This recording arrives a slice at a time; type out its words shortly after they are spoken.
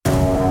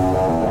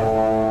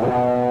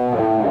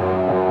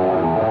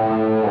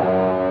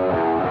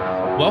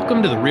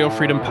Welcome to the Real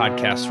Freedom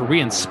Podcast, where we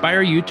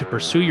inspire you to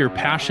pursue your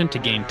passion to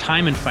gain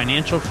time and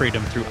financial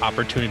freedom through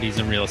opportunities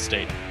in real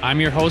estate. I'm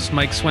your host,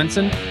 Mike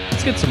Swenson.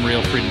 Let's get some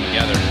real freedom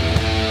together.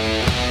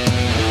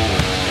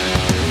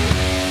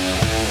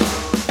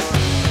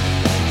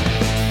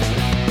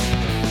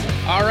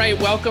 All right,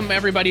 welcome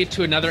everybody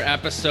to another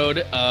episode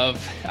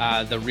of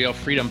the Real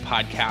Freedom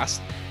Podcast.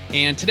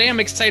 And today I'm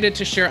excited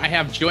to share, I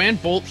have Joanne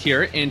Bolt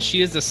here, and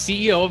she is the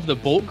CEO of the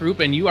Bolt Group,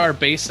 and you are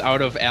based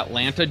out of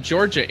Atlanta,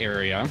 Georgia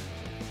area.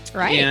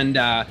 Right.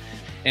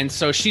 And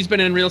so she's been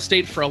in real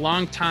estate for a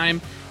long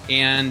time,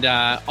 and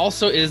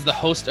also is the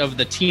host of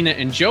the Tina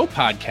and Joe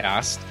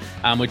podcast,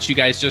 which you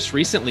guys just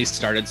recently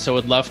started. So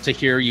I'd love to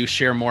hear you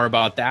share more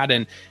about that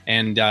and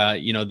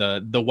you know,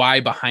 the why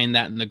behind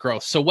that and the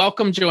growth. So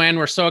welcome, Joanne.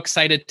 We're so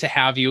excited to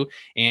have you.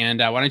 And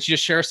why don't you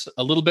just share us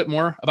a little bit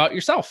more about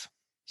yourself?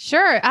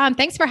 Sure.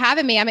 Thanks for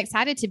having me. I'm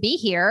excited to be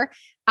here.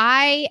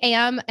 I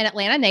am an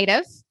Atlanta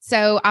native,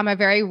 so I'm a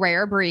very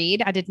rare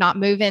breed. I did not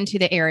move into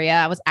the area.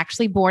 I was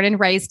actually born and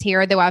raised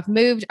here, though I've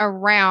moved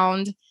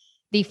around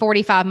the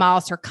 45-mile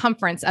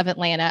circumference of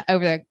Atlanta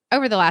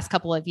over the last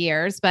couple of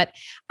years. But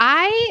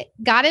I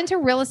got into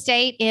real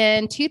estate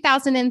in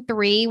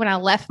 2003 when I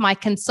left my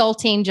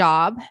consulting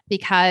job,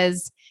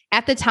 because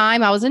at the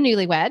time I was a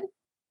newlywed.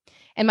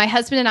 And my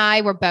husband and I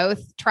were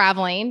both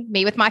traveling,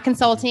 me with my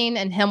consulting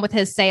and him with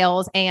his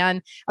sales.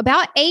 And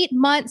about 8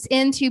 months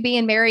into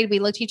being married, we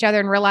looked at each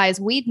other and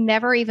realized we'd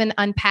never even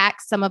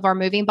unpacked some of our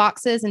moving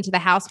boxes into the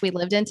house we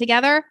lived in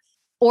together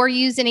or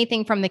used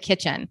anything from the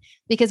kitchen,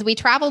 because we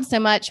traveled so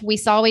much. We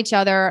saw each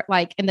other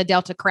like in the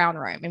Delta Crown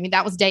room. I mean,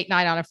 that was date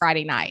night on a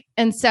Friday night.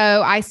 And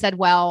so I said,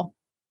 well,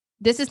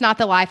 this is not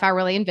the life I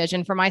really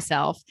envisioned for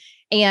myself.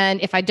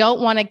 And if I don't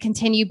want to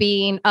continue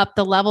being up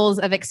the levels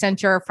of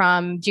Accenture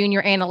from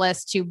junior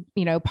analyst to,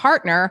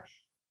 partner,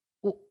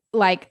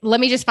 like,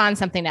 let me just find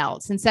something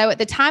else. And so at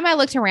the time I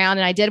looked around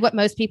and I did what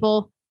most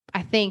people,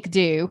 I think,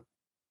 do.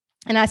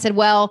 And I said,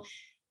 well,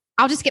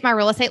 I'll just get my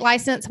real estate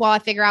license while I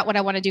figure out what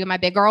I want to do in my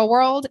big girl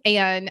world.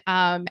 And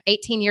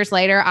 18 years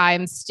later,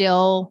 I'm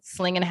still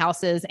slinging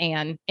houses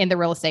and in the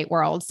real estate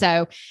world.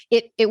 So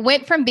it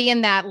went from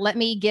being that, let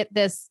me get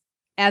this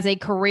as a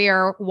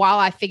career while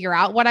I figure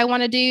out what I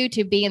want to do,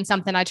 to being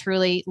something I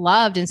truly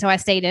loved. And so I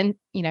stayed in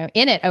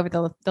it over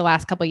the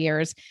last couple of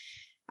years.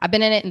 I've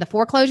been in it in the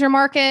foreclosure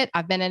market.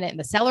 I've been in it in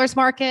the seller's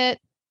market.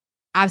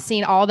 I've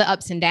seen all the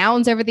ups and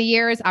downs over the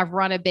years. I've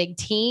run a big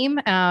team,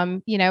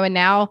 and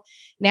now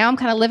I'm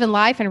kind of living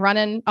life and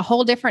running a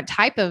whole different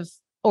type of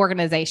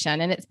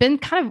organization. And it's been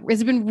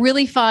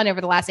really fun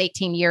over the last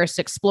 18 years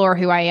to explore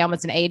who I am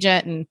as an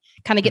agent and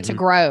kind of get to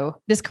grow.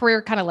 This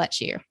career kind of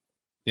lets you.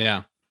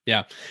 Yeah.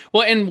 Yeah.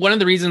 Well, and one of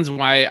the reasons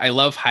why I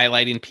love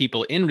highlighting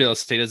people in real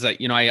estate is that,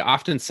 I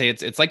often say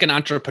it's like an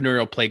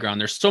entrepreneurial playground.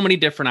 There's so many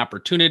different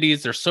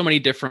opportunities. There's so many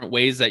different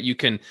ways that you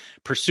can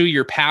pursue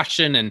your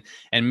passion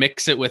and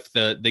mix it with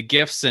the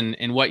gifts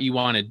and what you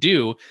want to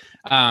do.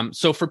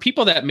 So for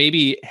people that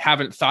maybe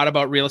haven't thought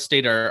about real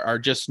estate or are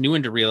just new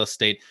into real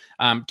estate,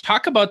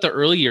 talk about the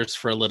early years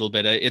for a little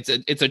bit.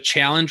 It's a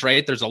challenge,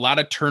 right? There's a lot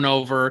of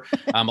turnover.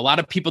 A lot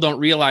of people don't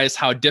realize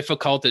how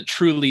difficult it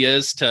truly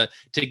is to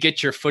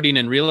get your footing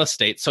in real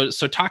estate. So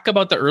talk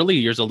about the early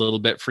years a little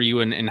bit for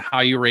you and how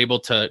you were able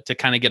to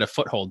kind of get a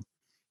foothold.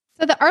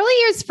 So the early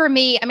years for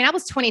me, I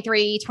was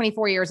 23,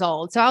 24 years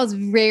old. So I was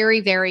very,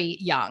 very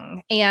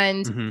young.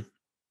 And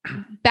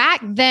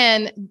back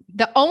then,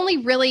 the only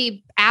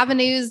really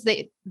avenues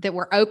that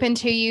were open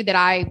to you that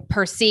I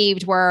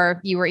perceived were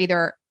you were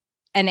either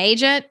an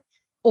agent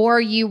or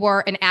you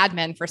were an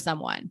admin for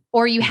someone,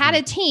 or you had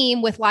a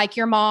team with like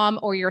your mom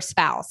or your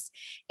spouse.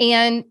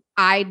 And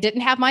I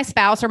didn't have my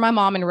spouse or my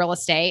mom in real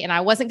estate, and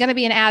I wasn't going to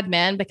be an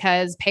admin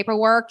because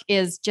paperwork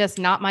is just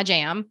not my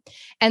jam.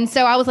 And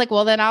so I was like,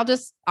 well, then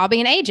I'll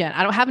be an agent.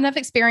 I don't have enough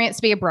experience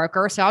to be a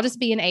broker, so I'll just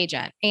be an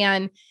agent.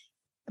 And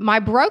my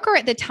broker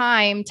at the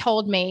time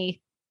told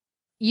me,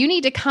 you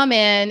need to come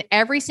in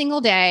every single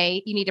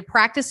day. You need to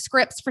practice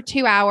scripts for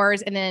 2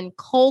 hours and then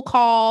cold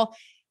call.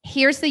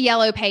 Here's the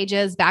yellow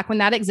pages back when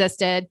that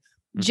existed.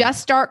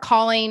 Just start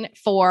calling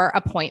for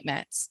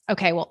appointments.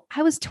 Okay. Well,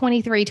 I was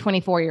 23,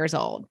 24 years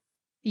old.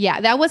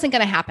 Yeah, that wasn't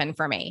going to happen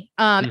for me.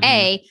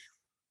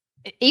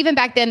 Even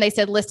back then they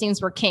said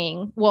listings were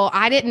king. Well,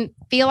 I didn't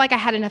feel like I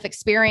had enough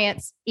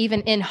experience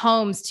even in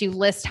homes to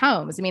list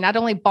homes. I'd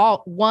only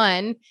bought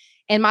one.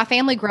 And my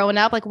family growing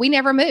up, like, we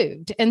never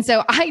moved. And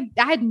so I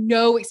had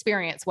no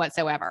experience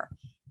whatsoever.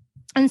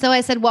 And so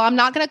I said, well, I'm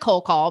not going to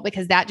cold call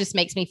because that just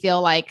makes me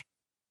feel like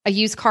a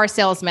used car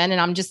salesman.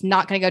 And I'm just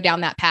not going to go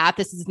down that path.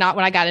 This is not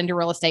what I got into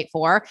real estate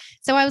for.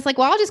 So I was like,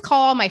 well, I'll just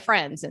call all my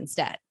friends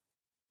instead.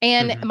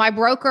 And my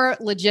broker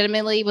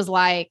legitimately was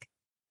like,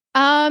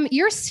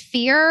 your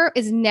sphere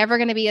is never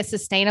going to be a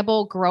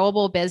sustainable,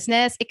 growable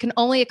business. It can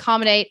only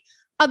accommodate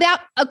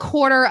about a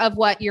quarter of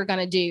what you're going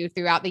to do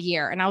throughout the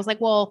year. And I was like,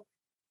 well,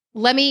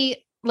 let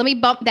me let me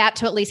bump that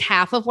to at least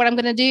half of what I'm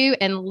going to do.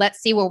 And let's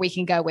see where we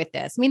can go with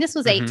this. I mean, this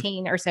was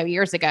 18 or so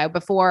years ago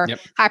before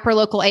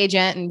hyperlocal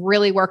agent and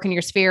really working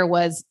your sphere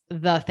was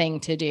the thing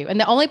to do. And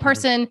the only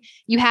person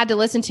you had to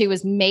listen to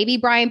was maybe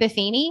Brian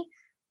Buffini.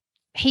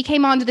 He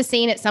came onto the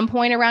scene at some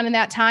point around in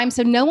that time.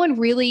 So no one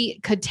really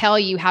could tell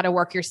you how to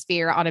work your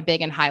sphere on a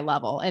big and high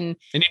level. And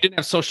you didn't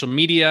have social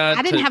media.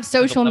 I didn't have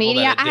social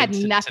media. I had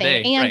nothing.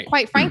 Today. And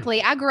quite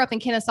frankly, I grew up in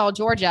Kennesaw,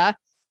 Georgia.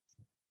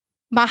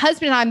 My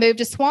husband and I moved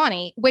to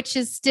Swanee, which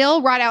is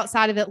still right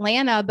outside of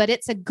Atlanta, but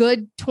it's a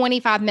good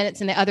 25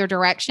 minutes in the other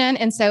direction.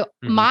 And so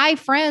my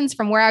friends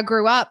from where I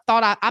grew up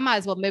thought I might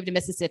as well move to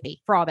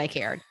Mississippi for all they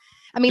cared.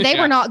 I mean, they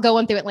were not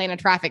going through Atlanta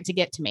traffic to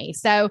get to me.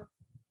 So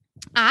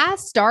I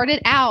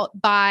started out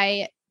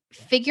by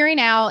figuring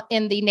out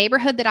in the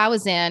neighborhood that I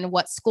was in,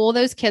 what school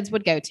those kids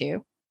would go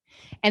to.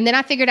 And then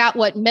I figured out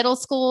what middle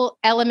school,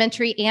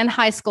 elementary, and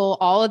high school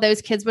all of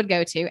those kids would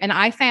go to. And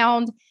I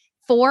found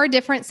 4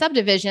 different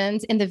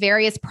subdivisions in the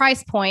various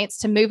price points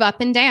to move up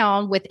and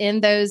down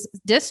within those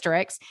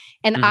districts.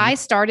 And I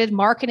started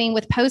marketing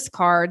with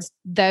postcards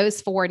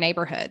those 4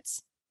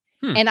 neighborhoods.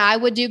 And I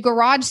would do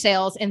garage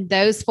sales in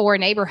those 4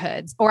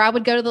 neighborhoods, or I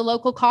would go to the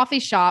local coffee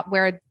shop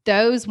where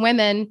those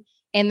women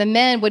and the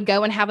men would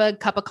go and have a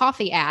cup of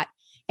coffee at.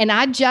 And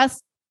I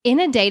just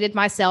inundated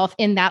myself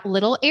in that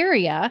little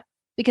area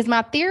because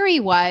my theory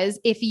was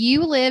if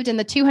you lived in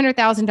the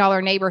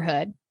 $200,000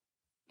 neighborhood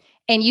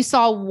and you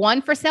saw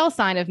one for sale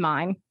sign of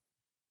mine,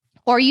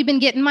 or you've been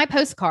getting my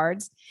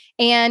postcards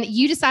and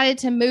you decided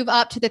to move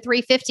up to the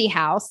 350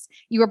 house,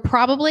 you were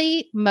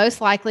probably most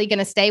likely going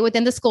to stay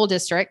within the school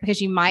district because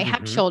you might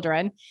have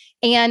children.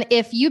 And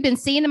if you've been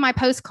seeing my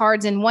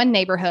postcards in one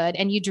neighborhood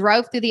and you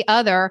drove through the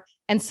other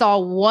and saw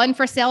one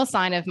for sale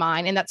sign of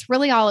mine, and that's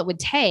really all it would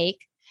take,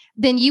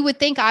 then you would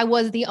think I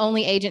was the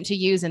only agent to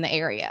use in the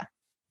area.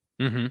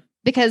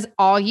 Because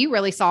all you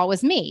really saw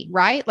was me,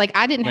 right? Like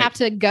I didn't have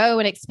to go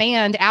and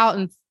expand out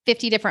in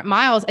 50 different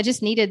miles. I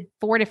just needed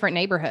 4 different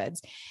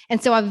neighborhoods.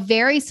 And so I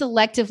very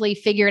selectively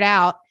figured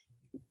out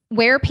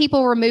where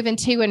people were moving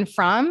to and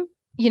from.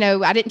 You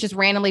know, I didn't just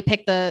randomly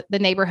pick the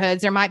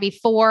neighborhoods. There might be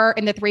 4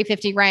 in the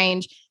 350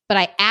 range, but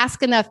I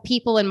asked enough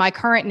people in my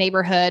current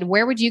neighborhood,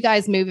 where would you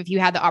guys move if you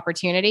had the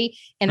opportunity?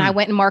 And I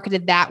went and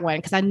marketed that one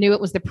because I knew it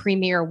was the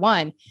premier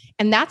one.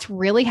 And that's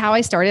really how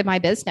I started my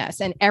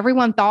business. And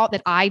everyone thought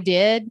that I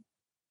did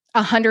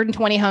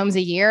 120 homes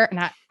a year. And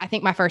I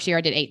think my first year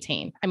I did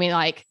 18. I mean,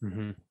 like,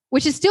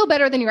 which is still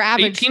better than your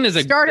average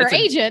starter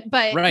agent,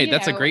 but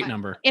that's a great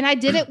number. And I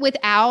did it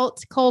without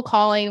cold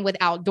calling,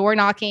 without door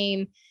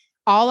knocking.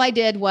 All I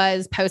did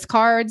was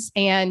postcards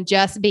and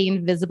just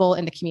being visible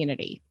in the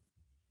community.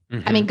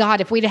 I mean,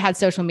 God, if we'd have had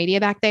social media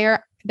back then,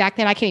 I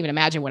can't even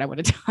imagine what I would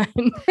have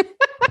done.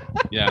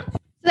 So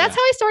that's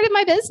how I started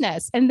my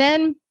business. And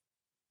then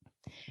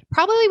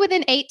probably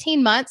within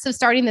 18 months of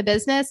starting the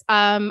business,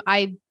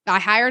 I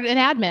hired an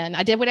admin.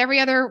 I did what every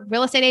other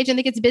real estate agent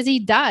that gets busy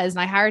does.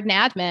 And I hired an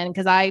admin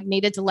because I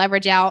needed to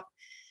leverage out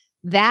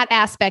that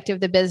aspect of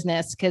the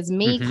business. Because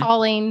me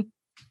calling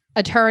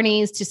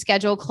attorneys to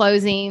schedule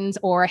closings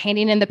or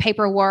handing in the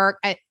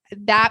paperwork,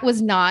 that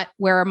was not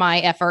where my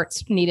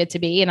efforts needed to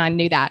be. And I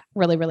knew that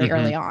really, really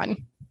early on.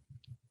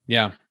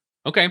 Yeah.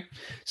 Okay.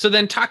 So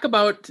then talk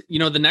about,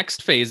 the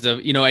next phase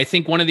of, I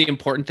think one of the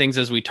important things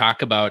as we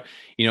talk about,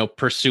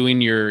 pursuing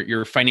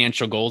your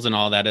financial goals and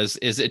all that is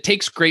it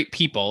takes great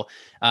people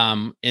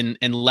and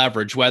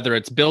leverage, whether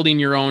it's building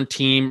your own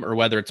team or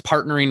whether it's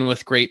partnering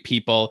with great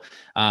people.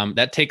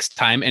 That takes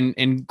time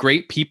and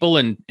great people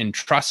and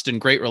trust and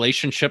great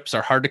relationships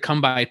are hard to come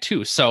by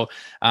too. So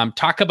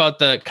talk about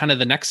the kind of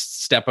the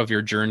next step of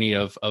your journey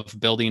of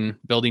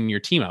building your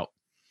team out.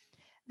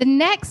 The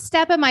next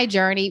step of my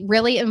journey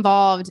really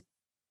involved,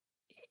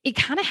 it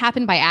kind of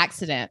happened by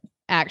accident,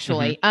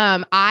 actually.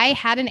 I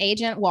had an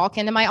agent walk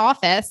into my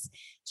office.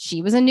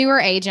 She was a newer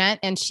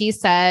agent and she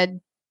said,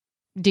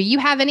 "Do you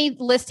have any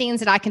listings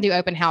that I can do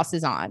open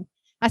houses on?"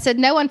 I said,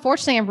 "No,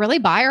 unfortunately, I'm really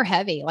buyer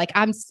heavy. Like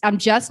I'm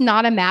just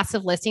not a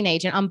massive listing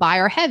agent. I'm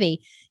buyer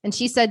heavy." And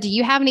she said, "Do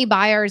you have any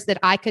buyers that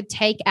I could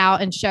take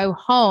out and show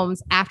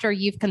homes after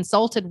you've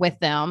consulted with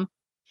them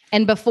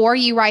and before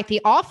you write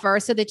the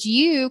offer so that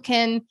you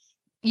can,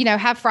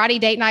 have Friday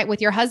date night with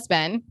your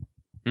husband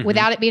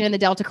without it being in the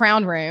Delta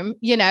Crown room,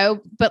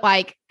 but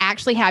like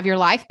actually have your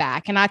life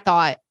back?" And I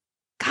thought,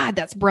 God,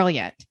 that's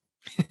brilliant.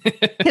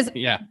 Because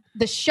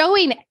the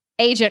showing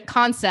agent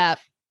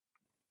concept,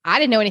 I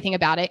didn't know anything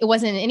about it. It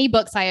wasn't in any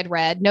books I had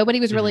read. Nobody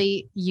was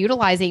really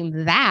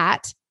utilizing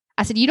that.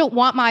 I said, "You don't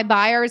want my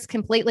buyers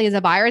completely as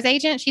a buyer's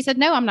agent?" She said,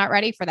 "No, I'm not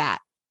ready for that.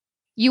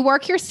 You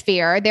work your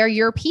sphere. They're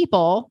your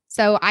people.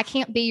 So I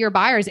can't be your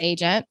buyer's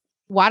agent.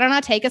 Why don't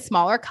I take a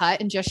smaller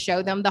cut and just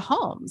show them the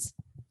homes?"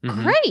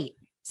 Great.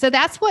 So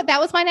that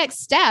was my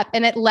next step.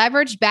 And it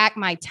leveraged back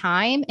my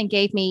time and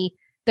gave me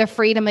the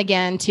freedom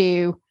again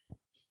to,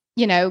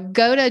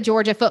 go to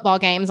Georgia football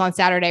games on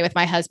Saturday with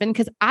my husband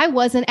because I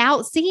wasn't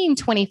out seeing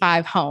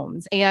 25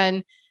 homes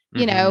and,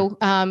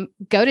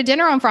 go to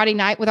dinner on Friday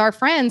night with our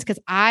friends because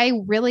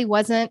I really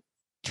wasn't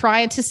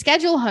trying to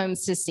schedule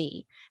homes to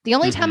see. The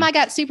only time I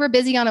got super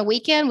busy on a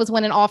weekend was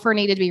when an offer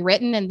needed to be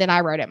written, and then I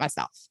wrote it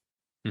myself.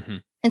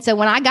 And so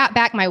when I got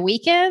back my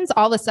weekends,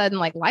 all of a sudden,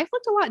 like, life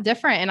looked a lot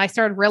different. And I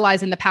started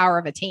realizing the power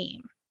of a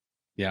team.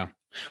 Yeah.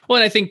 Well,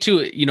 and I think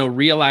too,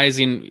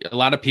 realizing a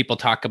lot of people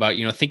talk about,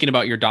 thinking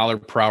about your dollar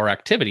per hour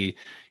activity,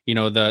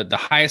 the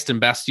highest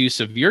and best use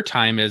of your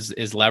time is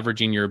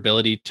leveraging your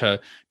ability to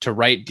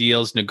write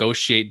deals,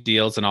 negotiate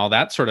deals, and all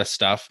that sort of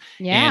stuff.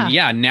 Yeah. And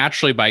yeah,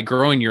 naturally by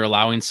growing, you're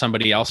allowing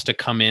somebody else to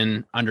come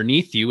in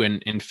underneath you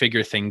and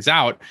figure things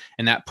out.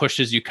 And that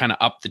pushes you kind of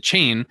up the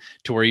chain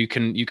to where you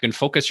can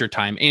focus your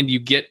time, and you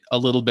get a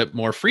little bit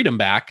more freedom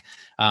back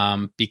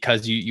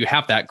because you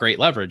have that great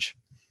leverage.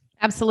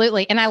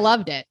 Absolutely. And I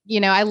loved it.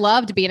 I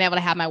loved being able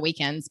to have my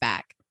weekends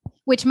back,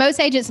 which most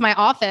agents in my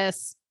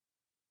office,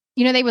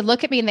 they would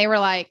look at me and they were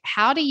like,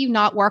 how do you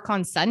not work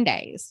on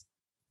Sundays?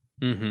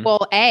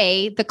 Well,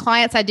 the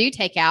clients I do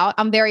take out,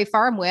 I'm very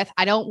firm with.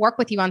 I don't work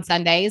with you on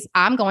Sundays.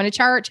 I'm going to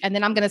church, and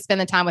then I'm going to spend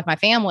the time with my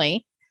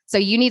family. So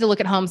you need to look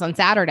at homes on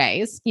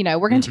Saturdays.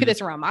 We're going to do this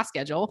around my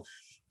schedule.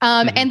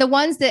 And the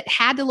ones that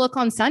had to look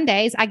on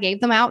Sundays, I gave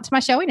them out to my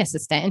showing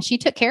assistant, and she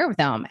took care of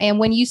them. And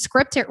when you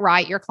script it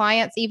right, your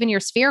clients, even your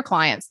sphere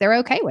clients, they're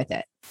okay with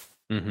it.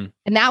 And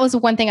that was the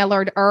one thing I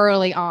learned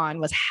early on,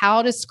 was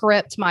how to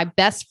script my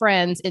best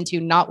friends into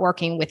not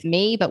working with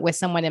me, but with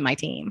someone in my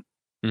team.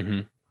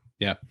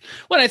 Yeah.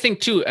 Well, I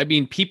think too,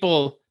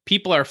 people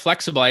are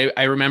flexible.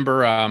 I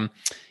remember,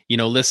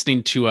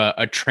 listening to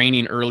a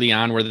training early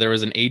on where there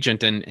was an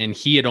agent and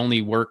he had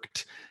only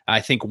worked,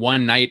 I think,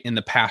 one night in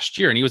the past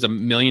year, and he was $1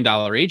 million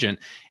agent.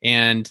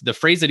 And the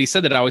phrase that he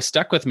said that always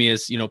stuck with me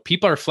is,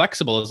 people are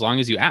flexible as long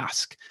as you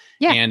ask.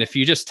 Yeah. And if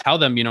you just tell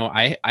them,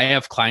 I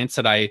have clients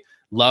that I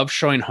love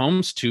showing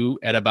homes to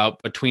at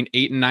about between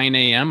 8 and 9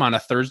 a.m. on a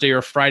Thursday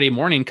or Friday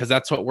morning, because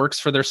that's what works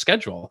for their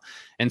schedule.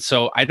 And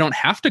so I don't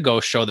have to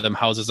go show them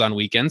houses on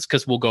weekends,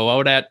 because we'll go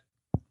out at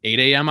 8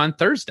 a.m. on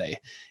Thursday.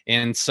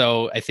 And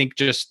so I think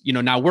just,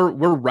 now we're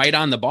right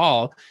on the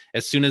ball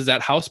as soon as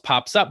that house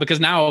pops up, because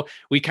now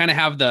we kind of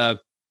have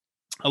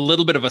a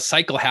little bit of a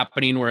cycle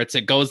happening where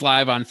it goes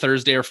live on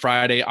Thursday or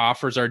Friday,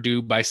 offers are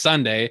due by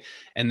Sunday,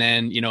 and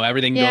then,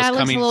 everything goes coming soon. Yeah, it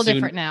looks a little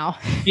different now.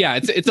 Yeah,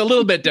 it's a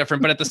little bit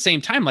different, but at the same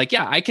time, I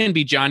can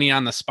be Johnny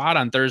on the spot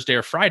on Thursday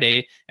or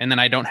Friday, and then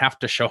I don't have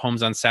to show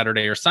homes on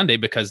Saturday or Sunday,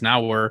 because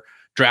now we're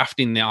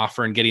drafting the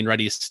offer and getting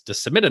ready to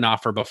submit an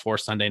offer before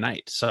Sunday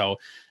night. So,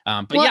 I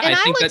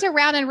looked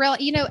around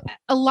and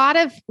a lot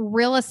of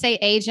real estate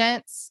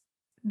agents,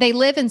 they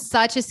live in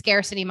such a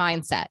scarcity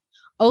mindset.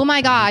 Oh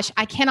my gosh,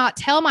 I cannot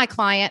tell my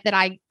client that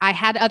I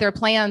had other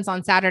plans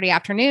on Saturday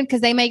afternoon,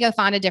 because they may go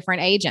find a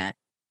different agent.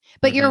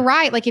 But you're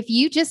right. Like, if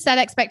you just set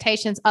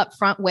expectations up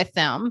front with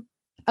them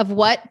of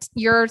what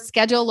your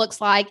schedule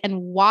looks like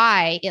and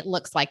why it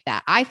looks like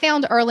that. I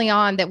found early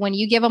on that when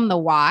you give them the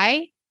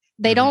why,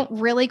 they don't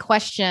really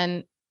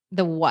question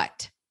the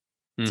what.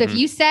 So if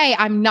you say,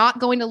 I'm not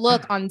going to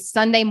look on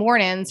Sunday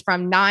mornings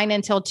from 9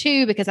 until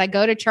 2 because I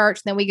go to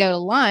church, then we go to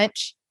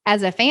lunch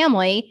as a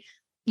family,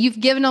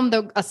 you've given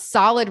them a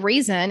solid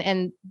reason,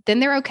 and then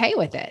they're okay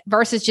with it,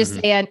 versus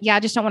just saying, I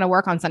just don't want to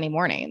work on Sunday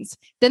mornings.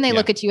 Then they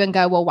look at you and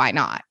go, well, why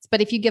not?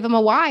 But if you give them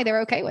a why, they're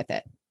okay with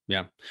it.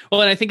 Yeah.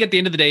 Well, and I think at the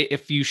end of the day,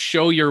 if you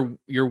show you're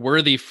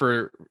worthy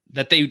for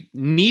that, they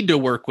need to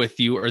work with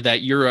you, or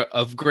that you're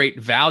of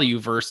great value,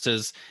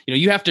 versus,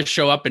 you have to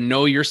show up and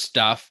know your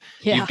stuff.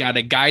 Yeah. You've got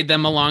to guide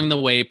them along the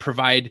way,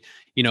 provide,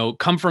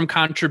 come from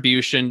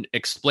contribution,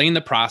 explain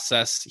the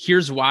process.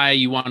 Here's why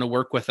you want to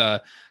work with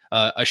a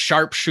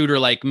sharpshooter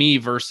like me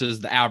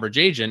versus the average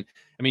agent.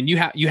 I mean,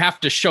 you have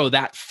to show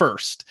that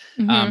first,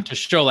 to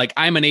show like,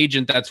 I'm an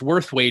agent that's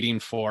worth waiting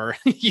for,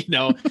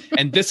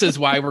 and this is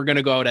why we're going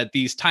to go out at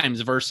these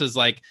times, versus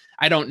like,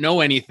 I don't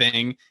know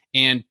anything.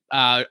 And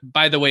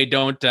by the way,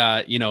 don't,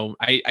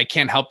 I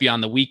can't help you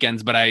on the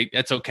weekends, but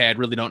it's okay. I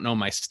really don't know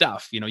my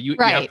stuff.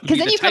 Right. Because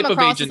then you come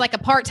across as like a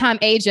part-time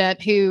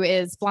agent who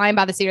is flying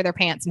by the seat of their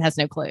pants and has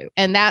no clue.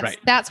 And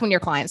that's when your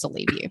clients will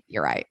leave you.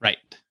 You're right. Right.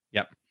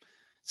 Yep.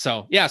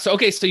 So, yeah. So,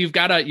 okay. So you've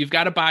got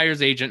a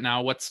buyer's agent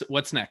now.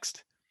 What's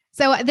next?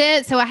 So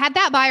I had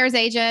that buyer's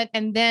agent,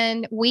 and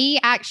then we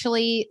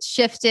actually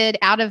shifted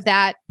out of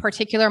that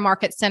particular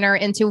market center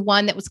into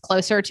one that was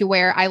closer to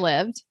where I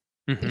lived,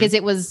 because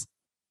it was,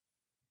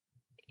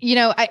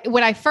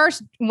 when I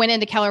first went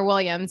into Keller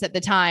Williams at the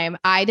time,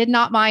 I did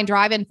not mind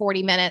driving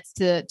 40 minutes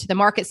to the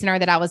market center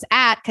that I was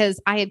at, because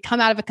I had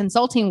come out of a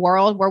consulting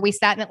world where we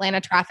sat in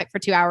Atlanta traffic for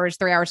 2 hours,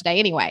 3 hours a day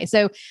anyway.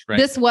 So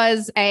this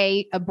was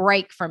a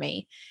break for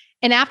me.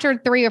 And after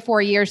 3 or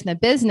 4 years in the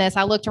business,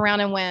 I looked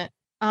around and went,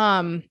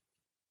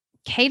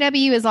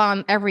 KW is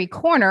on every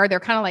corner. They're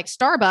kind of like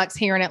Starbucks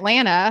here in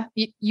Atlanta.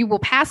 You will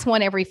pass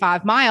one every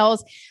 5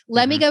 miles.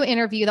 Let me go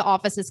interview the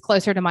offices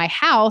closer to my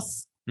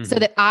house, so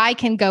that I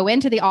can go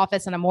into the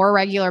office on a more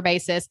regular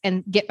basis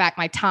and get back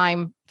my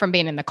time from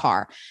being in the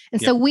car. And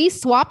so we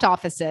swapped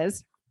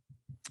offices,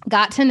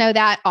 got to know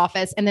that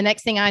office. And the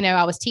next thing I know,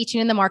 I was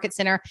teaching in the market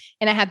center,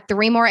 and I had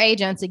 3 more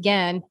agents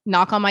again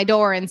knock on my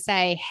door and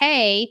say,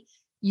 hey,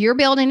 you're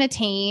building a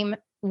team.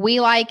 we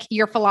like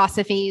your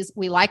philosophies.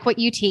 We like what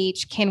you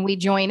teach. Can we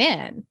join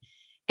in?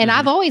 And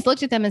I've always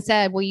looked at them and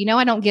said, well,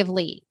 I don't give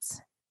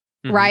leads,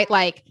 right?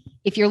 Like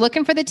if you're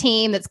looking for the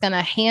team that's going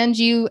to hand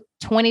you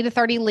 20 to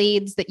 30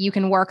 leads that you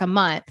can work a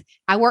month,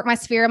 I work my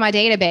sphere in my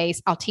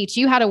database. I'll teach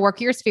you how to work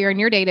your sphere in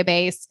your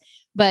database.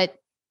 But,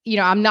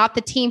 I'm not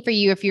the team for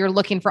you if you're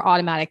looking for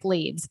automatic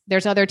leads.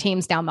 There's other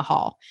teams down the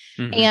hall.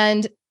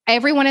 And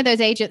every one of those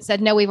agents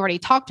said, no, we've already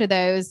talked to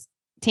those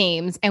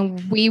teams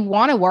and we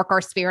want to work our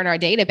sphere in our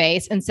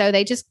database. And so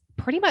they just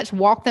pretty much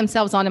walked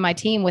themselves onto my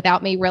team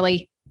without me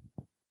really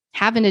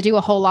having to do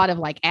a whole lot of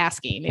like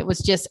asking. It was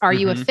just, are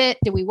you a fit?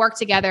 Do we work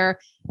together?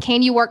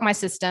 Can you work my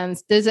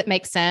systems? Does it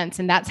make sense?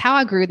 And that's how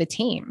I grew the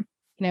team.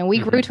 We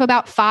grew to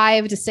about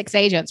 5 to 6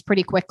 agents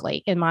pretty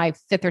quickly in my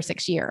 5th or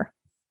 6th year.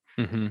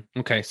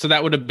 Okay. So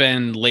that would have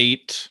been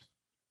late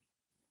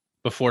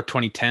before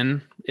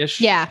 2010-ish?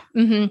 Yeah.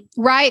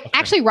 Right. Okay.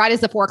 Actually, right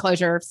as the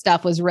foreclosure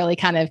stuff was really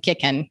kind of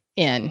kicking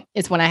in,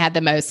 is when I had the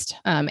most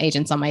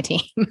agents on my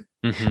team,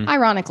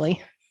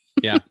 ironically.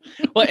 Yeah.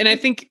 Well, and I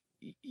think,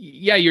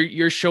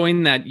 you're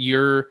showing that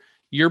you're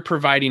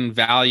providing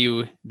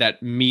value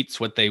that meets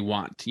what they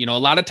want. A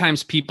lot of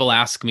times people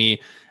ask me,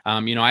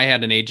 I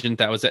had an agent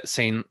that was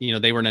saying,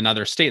 they were in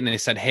another state and they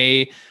said,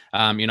 hey,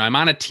 I'm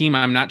on a team.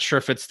 I'm not sure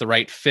if it's the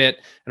right fit.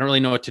 I don't really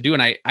know what to do.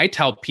 And I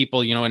tell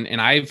people,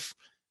 and I've,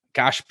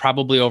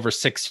 probably over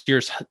 6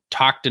 years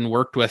talked and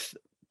worked with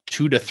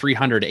 200 to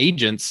 300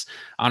 agents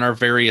on our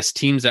various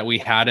teams that we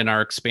had in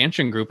our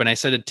expansion group. And I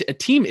said, a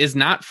team is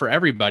not for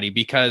everybody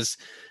because,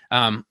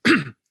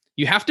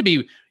 you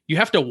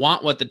have to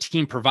want what the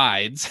team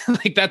provides.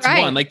 Like that's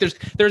right. One, like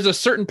there's a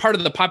certain part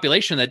of the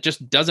population that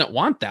just doesn't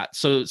want that.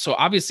 So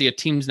obviously a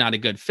team's not a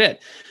good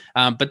fit.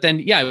 But then,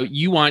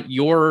 you want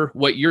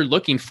what you're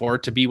looking for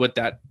to be what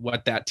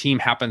that team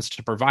happens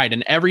to provide.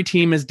 And every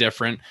team is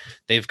different.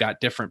 They've got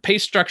different pay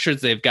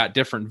structures. They've got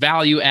different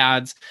value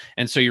adds.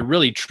 And so you're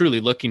really truly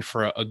looking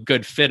for a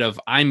good fit of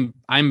I'm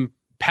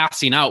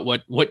passing out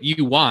what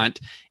you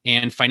want,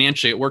 and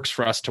financially it works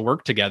for us to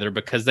work together,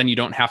 because then you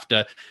don't have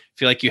to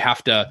feel like you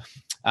have to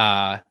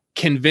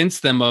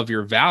convince them of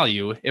your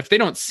value. If they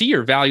don't see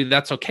your value,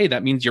 that's okay.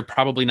 That means you're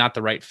probably not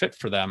the right fit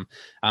for them.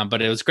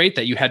 But it was great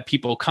that you had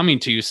people coming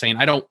to you saying,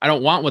 I don't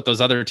want what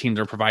those other teams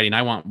are providing.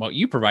 I want what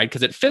you provide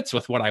because it fits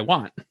with what I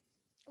want.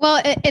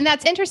 Well, and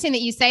that's interesting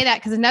that you say that,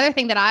 because another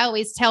thing that I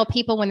always tell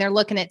people when they're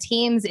looking at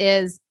teams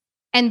is,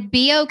 and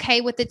be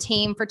okay with the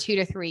team for 2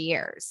 to 3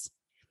 years.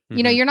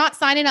 You're not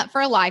signing up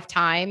for a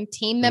lifetime.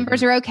 Team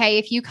members are okay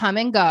if you come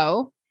and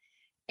go,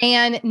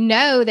 and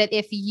know that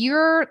if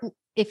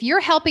you're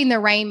helping the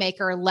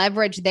Rainmaker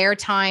leverage their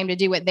time to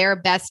do what they're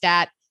best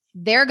at,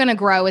 they're going to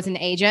grow as an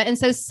agent. And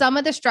so some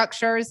of the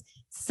structures,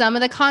 some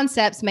of the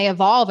concepts may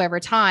evolve over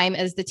time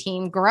as the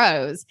team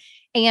grows.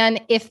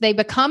 And if they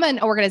become an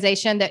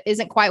organization that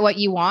isn't quite what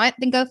you want,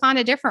 then go find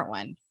a different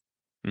one,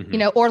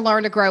 or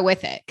learn to grow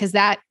with it.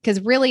 Because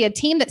really a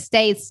team that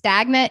stays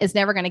stagnant is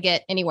never going to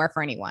get anywhere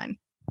for anyone.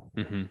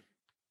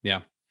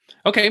 Yeah.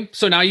 Okay.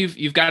 So now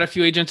you've got a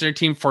few agents on your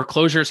team,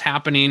 foreclosures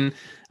happening.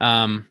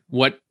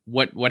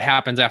 What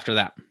happens after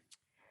that?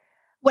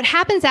 What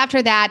happens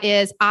after that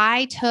is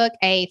I took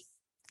a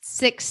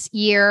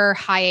 6-year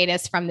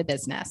hiatus from the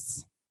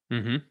business.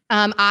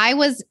 I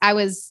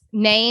was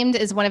named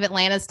as one of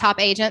Atlanta's top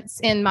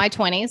agents in my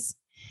 20s.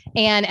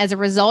 And as a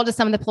result of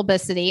some of the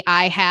publicity,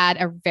 I had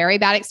a very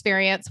bad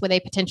experience with a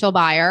potential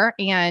buyer.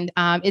 And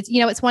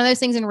it's one of those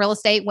things in real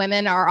estate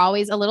women are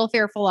always a little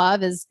fearful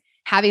of, is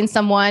having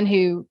someone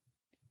who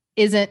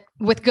isn't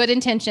with good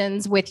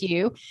intentions with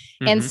you.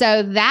 And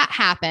so that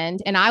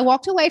happened. And I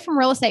walked away from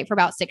real estate for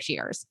about 6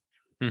 years.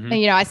 And,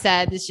 I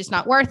said, it's just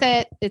not worth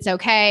it. It's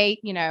okay.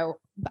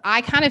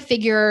 I kind of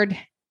figured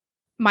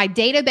my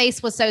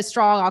database was so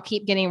strong, I'll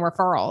keep getting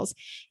referrals.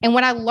 And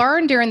what I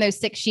learned during those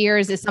 6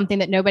 years is something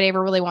that nobody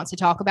ever really wants to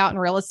talk about in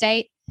real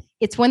estate.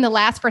 It's when the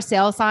last for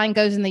sale sign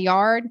goes in the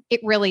yard,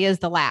 it really is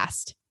the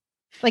last.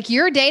 Like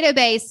your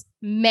database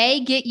may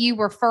get you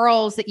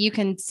referrals that you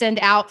can send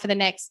out for the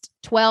next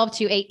 12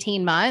 to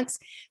 18 months.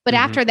 But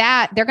after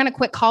that, they're going to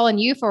quit calling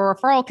you for a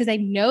referral because they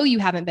know you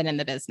haven't been in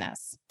the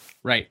business.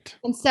 Right.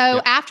 And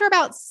so after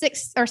about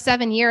 6 or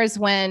 7 years,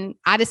 when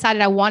I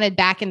decided I wanted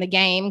back in the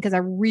game, because I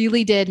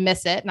really did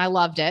miss it and I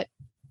loved it.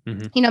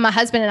 My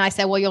husband and I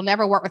said, well, you'll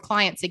never work with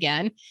clients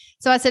again.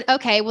 So I said,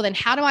 okay, well then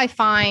how do I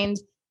find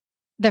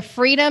the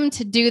freedom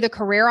to do the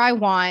career I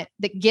want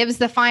that gives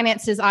the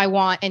finances I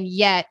want and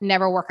yet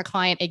never work a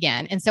client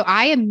again? And so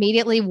I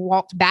immediately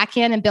walked back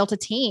in and built a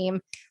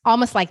team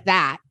almost like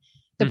that.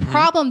 The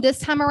problem this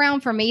time around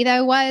for me,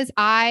 though, was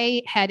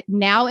I had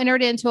now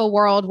entered into a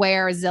world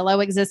where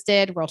Zillow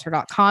existed,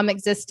 Realtor.com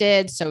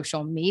existed,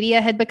 social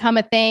media had become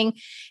a thing.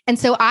 And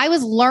so I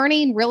was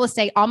learning real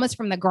estate almost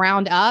from the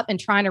ground up and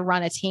trying to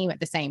run a team at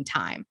the same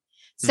time.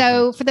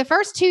 So for the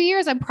first 2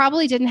 years, I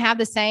probably didn't have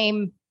the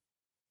same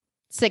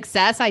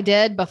success I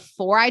did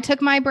before I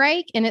took my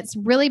break. And it's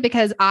really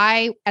because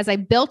as I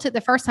built it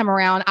the first time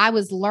around, I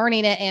was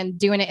learning it and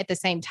doing it at the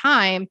same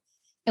time.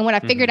 And what I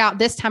Mm-hmm. figured out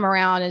this time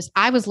around is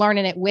I was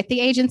learning it with the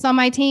agents on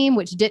my team,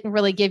 which didn't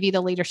really give you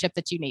the leadership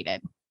that you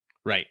needed.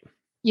 Right.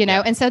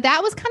 And so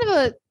that was kind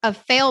of a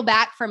fail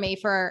back for me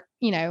for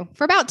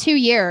about 2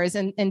 years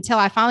until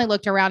I finally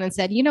looked around and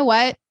said, you know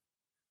what?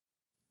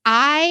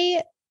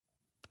 I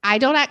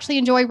don't actually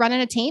enjoy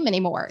running a team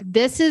anymore.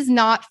 This is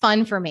not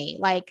fun for me.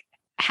 Like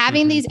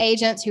having these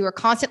agents who are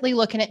constantly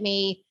looking at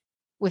me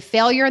with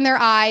failure in their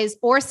eyes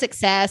or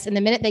success. And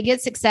the minute they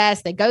get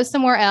success, they go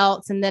somewhere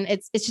else. And then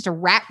it's just a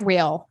rat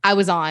reel I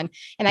was on.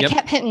 And I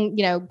kept hitting,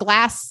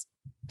 glass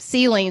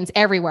ceilings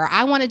everywhere.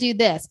 I want to do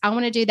this. I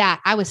want to do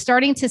that. I was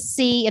starting to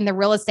see in the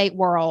real estate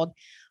world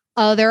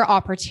other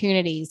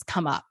opportunities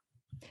come up.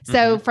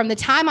 So from the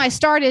time I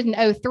started in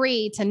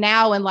 2003 to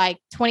now in like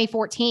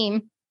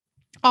 2014,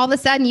 all of a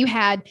sudden you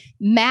had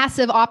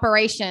massive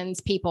operations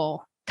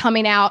people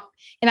coming out.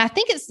 And I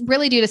think it's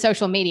really due to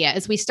social media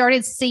as we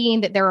started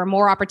seeing that there are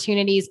more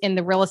opportunities in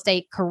the real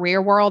estate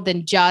career world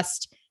than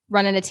just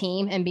running a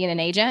team and being an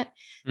agent.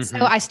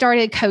 So I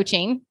started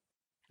coaching.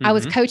 I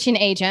was coaching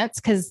agents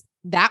because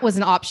that was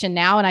an option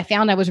now. And I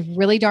found I was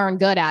really darn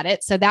good at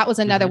it. So that was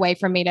another way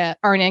for me to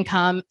earn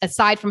income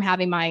aside from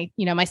having my,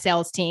 my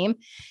sales team.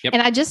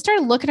 And I just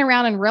started looking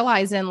around and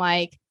realizing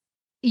like,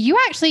 you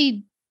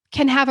actually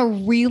can have a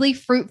really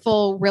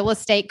fruitful real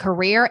estate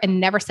career and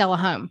never sell a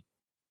home.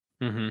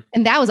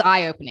 And that was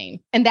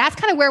eye-opening. And that's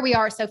kind of where we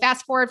are. So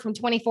fast forward from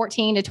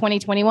 2014 to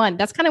 2021,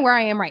 that's kind of where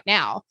I am right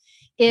now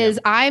is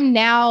I'm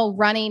now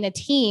running a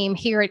team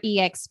here at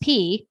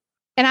EXP.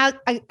 And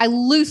I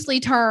loosely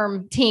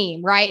term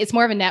team, right? It's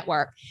more of a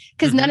network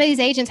because none of these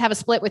agents have a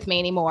split with me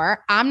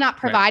anymore. I'm not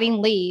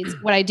providing leads.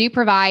 What I do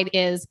provide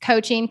is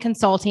coaching,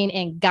 consulting,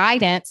 and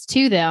guidance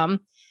to them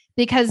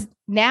because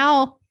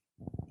now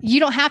you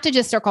don't have to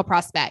just circle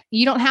prospect.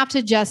 You don't have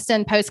to just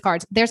send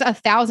postcards. There's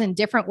 1,000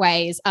 different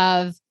ways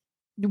of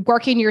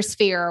working your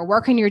sphere,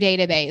 working your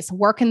database,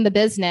 working the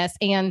business,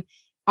 and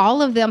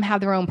all of them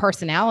have their own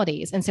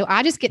personalities. And so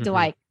I just get to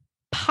like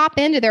pop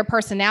into their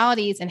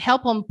personalities and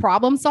help them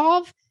problem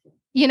solve,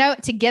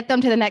 to get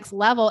them to the next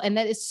level. And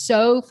that is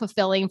so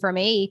fulfilling for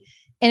me.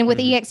 And with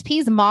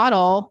EXP's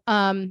model,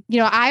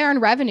 I earn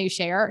revenue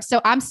share.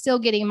 So I'm still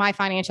getting my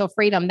financial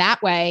freedom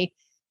that way.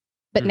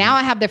 But now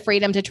I have the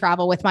freedom to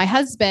travel with my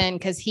husband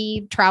because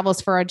he travels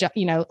for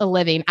a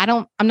living.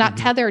 I'm not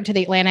tethered to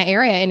the Atlanta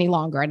area any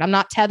longer, and I'm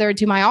not tethered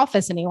to my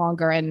office any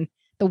longer. And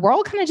the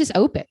world kind of just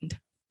opened.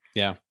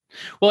 Yeah.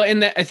 Well,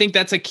 and I think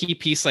that's a key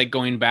piece, like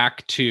going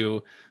back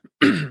to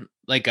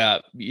like,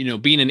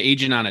 being an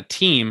agent on a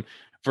team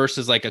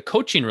versus like a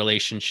coaching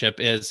relationship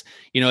is,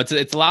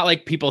 it's a lot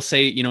like people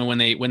say, when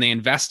they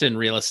invest in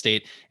real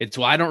estate, it's,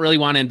 well, I don't really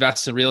want to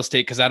invest in real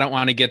estate because I don't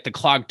want to get the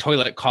clogged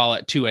toilet call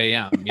at 2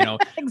 a.m.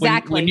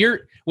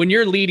 Exactly. When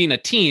you're leading a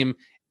team,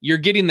 you're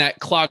getting that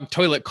clogged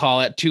toilet call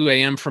at 2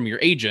 a.m. from your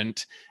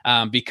agent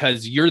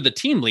because you're the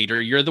team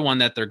leader. You're the one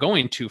that they're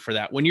going to for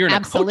that. When you're in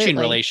a coaching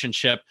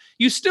relationship,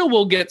 you still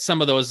will get some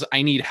of those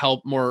I need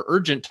help, more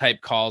urgent type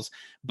calls.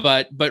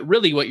 But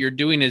really what you're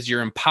doing is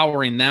you're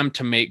empowering them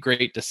to make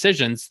great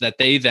decisions that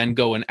they then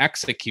go and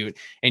execute.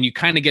 And you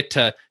kind of get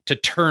to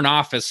turn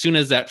off as soon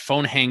as that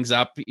phone hangs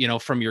up,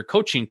 from your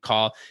coaching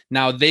call.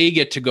 Now they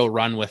get to go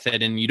run with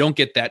it. And you don't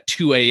get that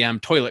 2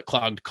 a.m. toilet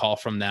clogged call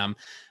from them.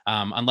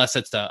 Unless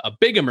it's a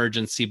big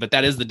emergency, but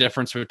that is the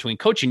difference between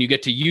coaching. You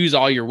get to use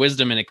all your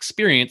wisdom and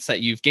experience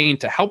that you've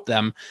gained to help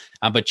them,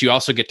 but you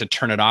also get to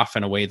turn it off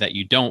in a way that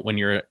you don't when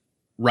you're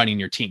running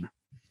your team.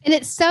 And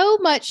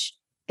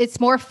it's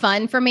more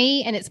fun for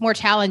me and it's more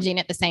challenging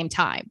at the same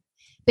time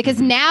because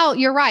now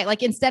you're right.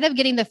 Like instead of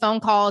getting the phone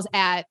calls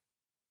at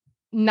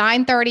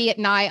 9:30 at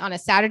night on a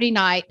Saturday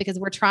night, because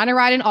we're trying to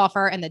write an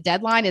offer and the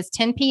deadline is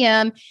 10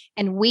 p.m.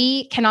 and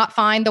we cannot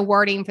find the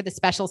wording for the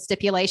special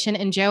stipulation.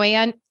 And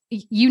Joanne,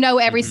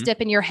 every step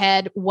in your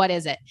head. What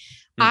is it?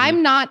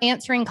 I'm not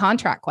answering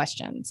contract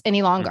questions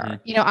any longer.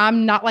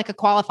 I'm not like a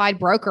qualified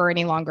broker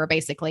any longer,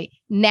 basically.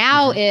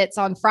 Now it's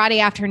on Friday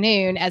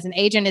afternoon as an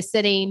agent is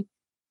sitting.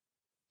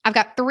 I've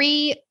got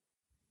 3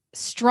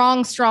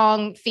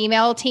 strong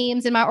female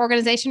teams in my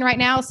organization right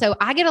now. So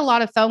I get a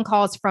lot of phone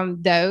calls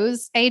from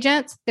those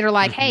agents that are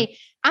like, hey,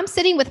 I'm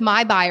sitting with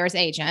my buyer's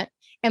agent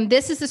and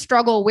this is the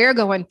struggle we're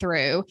going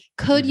through.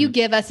 Could you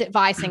give us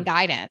advice and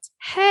guidance?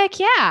 Heck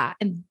yeah.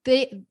 And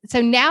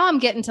so now I'm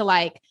getting to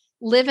like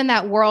live in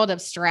that world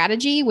of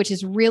strategy, which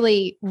is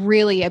really,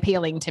 really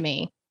appealing to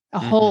me a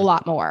whole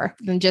lot more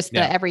than just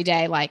the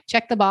everyday, like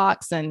check the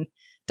box and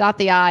dot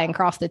the I and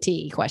cross the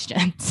T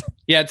questions.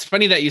 Yeah, it's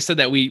funny that you said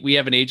that. We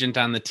have an agent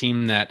on the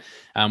team that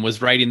was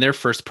writing their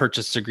first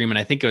purchase agreement.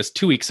 I think it was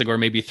 2 weeks ago or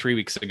maybe 3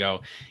 weeks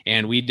ago.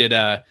 And we did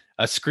a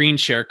screen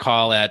share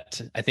call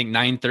at, I think,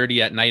 9:30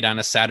 at night on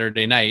a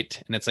Saturday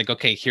night. And it's like,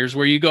 okay, here's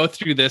where you go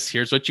through this.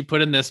 Here's what you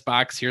put in this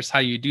box. Here's how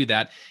you do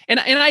that. And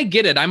I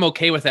get it. I'm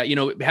okay with that.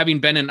 Having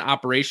been in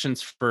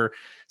operations for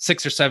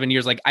 6 or 7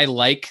 years, like I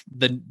like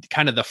the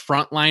kind of the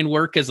frontline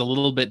work is a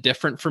little bit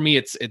different for me.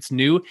 It's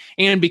new.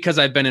 And because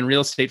I've been in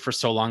real estate for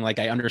so long, like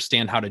I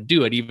understand how to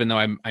do it, even though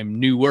I'm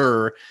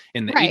newer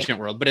in the agent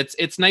world. But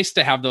it's nice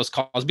to have those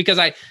calls because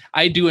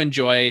I do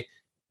enjoy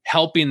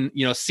helping,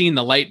 seeing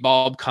the light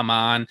bulb come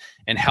on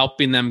and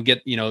helping them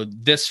get,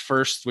 this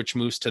first, which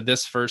moves to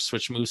this first,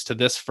 which moves to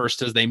this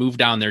first as they move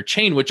down their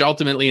chain, which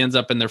ultimately ends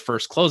up in their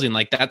first closing.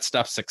 Like that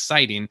stuff's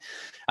exciting.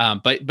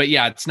 But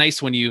yeah, it's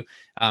nice when you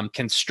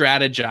can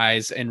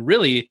strategize and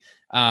really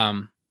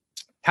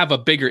have a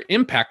bigger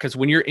impact, because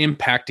when you're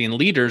impacting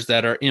leaders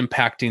that are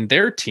impacting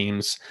their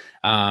teams,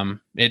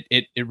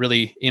 it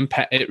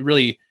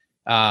really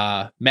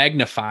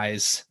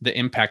magnifies the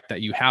impact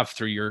that you have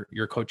through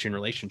your coaching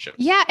relationship.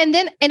 Yeah.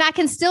 And I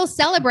can still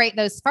celebrate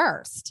those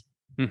first.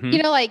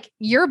 Mm-hmm. Like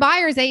your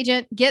buyer's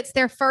agent gets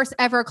their first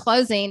ever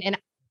closing, and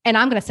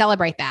I'm going to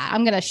celebrate that.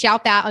 I'm going to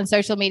shout that on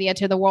social media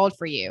to the world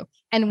for you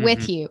and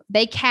with you.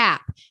 They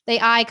cap, they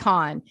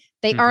icon,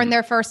 they earn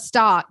their first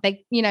stock.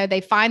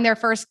 They find their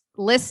first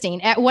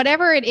listing at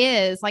whatever it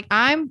is. Like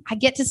I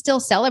get to still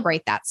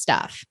celebrate that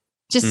stuff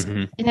just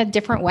in a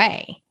different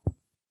way.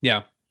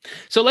 Yeah.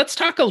 So let's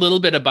talk a little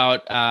bit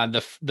about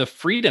the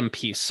freedom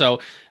piece. So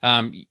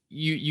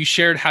you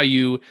shared how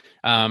you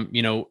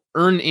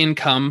earn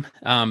income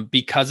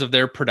because of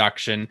their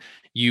production.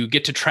 You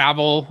get to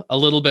travel a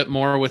little bit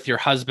more with your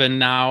husband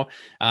now.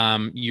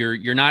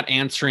 You're not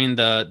answering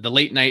the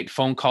late night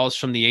phone calls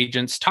from the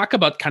agents. Talk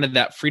about kind of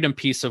that freedom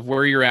piece of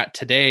where you're at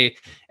today,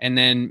 and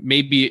then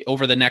maybe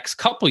over the next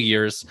couple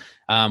years,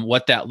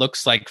 what that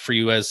looks like for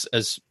you as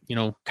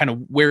kind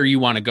of where you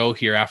want to go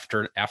here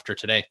after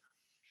today.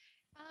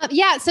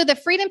 Yeah. So the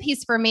freedom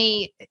piece for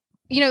me,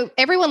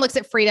 everyone looks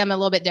at freedom a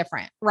little bit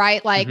different,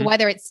 right? Like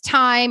whether it's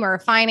time or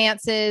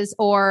finances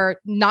or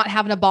not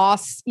having a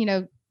boss,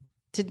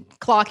 to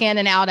clock in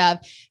and out of.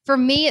 For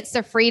me, it's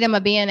the freedom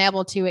of being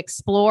able to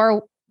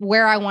explore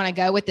where I want to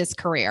go with this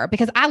career,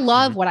 because I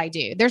love what I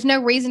do. There's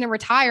no reason to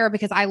retire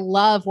because I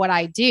love what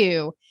I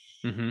do.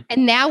 And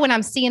now when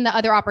I'm seeing the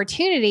other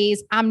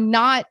opportunities, I'm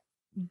not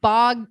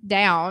bogged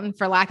down,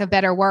 for lack of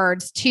better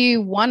words, to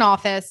one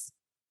office,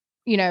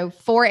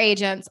 4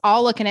 agents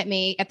all looking at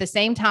me at the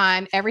same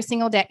time every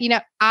single day.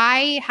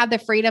 I have the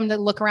freedom to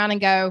look around and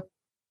go,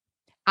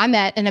 I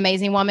met an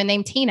amazing woman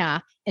named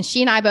Tina, and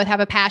she and I both have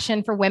a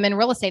passion for women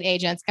real estate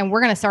agents. And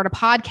we're going to start a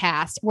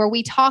podcast where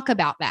we talk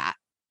about that.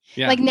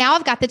 Yeah. Like now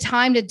I've got the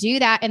time to do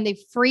that and the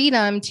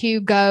freedom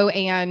to go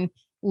and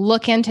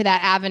look into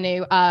that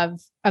avenue of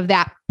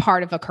that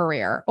part of a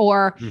career.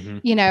 Or,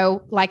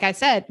 like I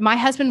said, my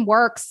husband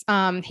works,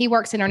 he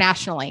works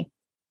internationally.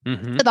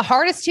 So the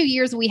hardest 2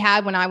 years we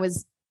had when I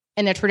was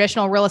in a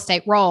traditional real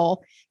estate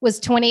role was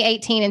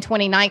 2018 and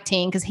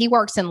 2019, because he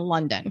works in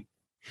London.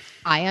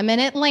 I am in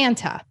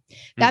Atlanta.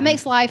 That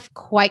makes life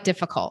quite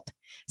difficult.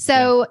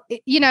 So,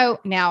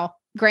 now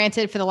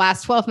granted, for the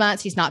last 12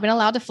 months, he's not been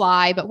allowed to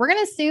fly, but we're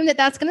going to assume that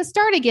that's going to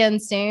start again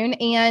soon.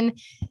 And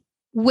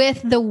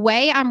with the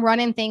way I'm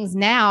running things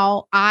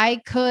now,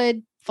 I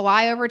could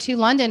fly over to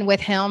London with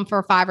him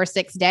for 5 or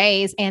 6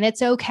 days. And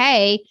it's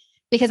okay,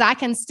 because I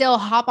can still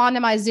hop onto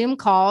my Zoom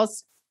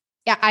calls.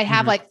 Yeah, I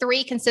have like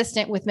 3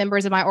 consistent with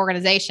members of my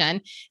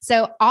organization.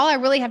 So all I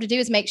really have to do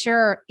is make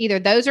sure either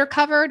those are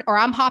covered or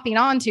I'm hopping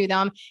on to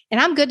them, and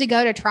I'm good to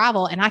go to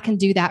travel, and I can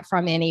do that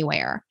from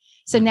anywhere.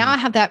 So now I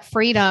have that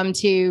freedom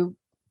to,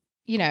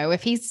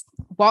 if he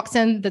walks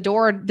in the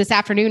door this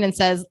afternoon and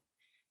says,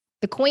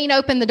 the Queen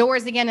opened the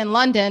doors again in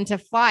London to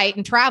flight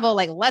and travel,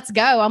 like, let's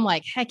go. I'm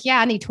like, heck yeah,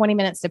 I need 20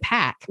 minutes to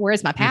pack.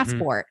 Where's my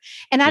passport?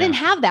 And I didn't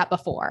have that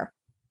before.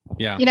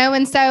 Yeah.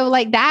 And so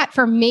like that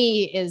for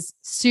me is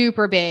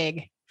super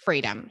big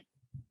freedom.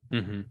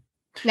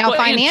 Now,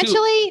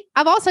 financially,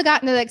 I've also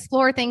gotten to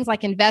explore things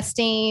like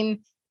investing.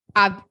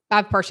 I've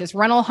purchased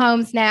rental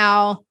homes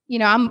now.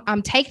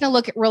 I'm taking a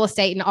look at real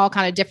estate in all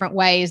kind of different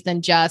ways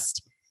than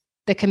just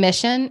the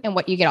commission and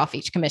what you get off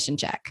each commission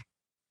check.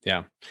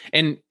 Yeah.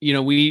 And,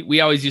 we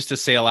always used to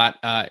say a lot,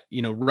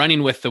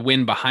 running with the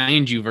wind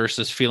behind you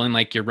versus feeling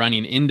like you're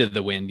running into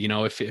the wind.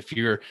 If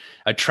you're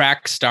a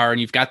track star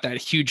and you've got that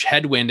huge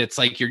headwind, it's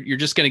like you're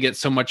just going to get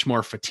so much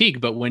more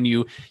fatigue. But when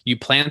you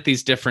plant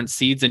these different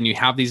seeds and you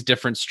have these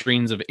different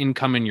streams of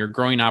income and you're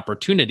growing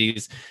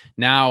opportunities,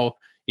 now,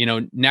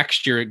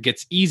 next year it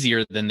gets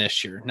easier than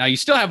this year. Now you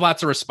still have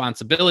lots of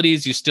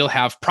responsibilities. You still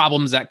have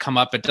problems that come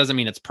up. It doesn't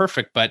mean it's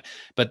perfect, but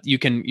you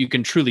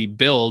can truly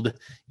build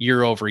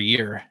year over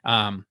year.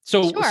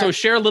 So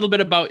share a little bit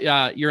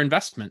about your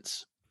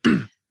investments.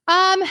 So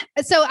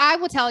I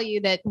will tell you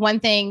that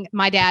one thing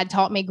my dad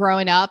taught me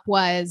growing up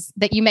was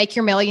that you make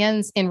your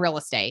millions in real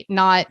estate,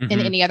 not in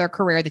any other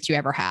career that you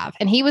ever have.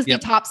 And he was the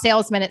top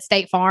salesman at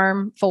State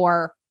Farm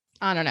for,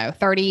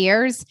 30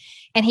 years.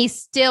 And he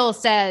still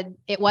said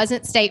it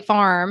wasn't State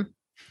Farm,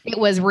 it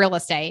was real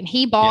estate. And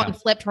he bought and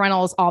flipped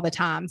rentals all the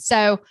time.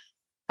 So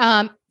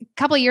a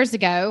couple of years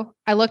ago,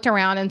 I looked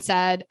around and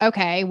said,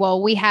 okay,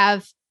 well, we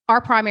have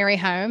our primary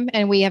home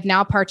and we have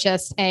now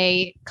purchased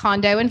a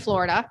condo in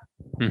Florida.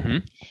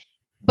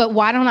 But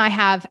why don't I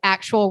have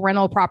actual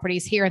rental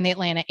properties here in the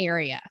Atlanta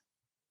area?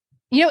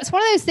 It's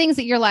one of those things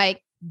that you're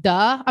like,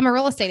 duh, I'm a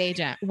real estate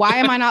agent. Why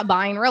am I not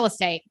buying real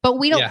estate? But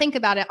we don't think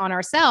about it on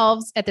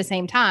ourselves at the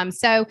same time.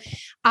 So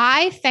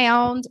I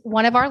found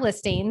one of our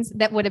listings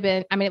that would have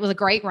been, I mean, it was a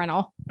great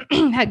rental,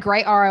 had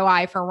great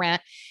ROI for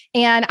rent.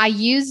 And I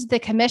used the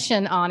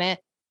commission on it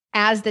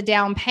as the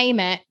down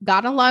payment,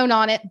 got a loan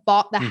on it,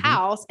 bought the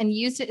house, and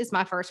used it as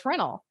my first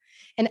rental.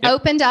 And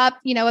opened up,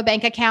 a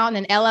bank account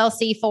and an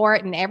LLC for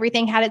it, and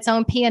everything had its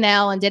own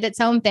P&L and did its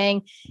own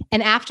thing.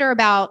 And after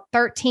about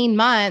 13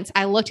 months,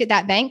 I looked at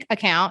that bank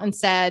account and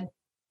said,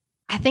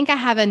 I think I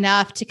have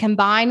enough to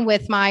combine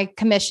with my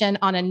commission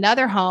on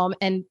another home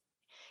and,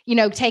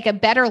 take a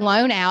better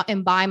loan out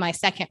and buy my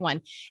second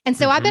one. And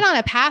so I've been on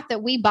a path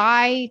that we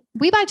buy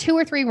 2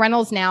 or 3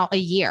 rentals now a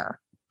year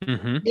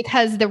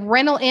because the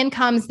rental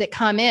incomes that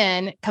come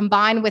in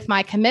combined with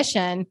my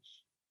commission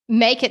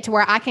make it to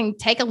where I can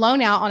take a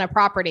loan out on a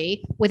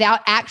property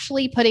without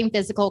actually putting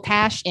physical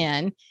cash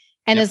in.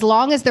 And as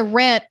long as the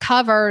rent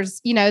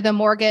covers, the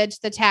mortgage,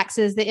 the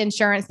taxes, the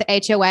insurance,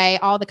 the HOA,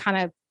 all the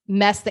kind of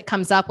mess that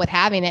comes up with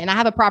having it. And I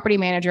have a property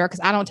manager because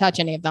I don't touch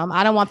any of them.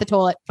 I don't want the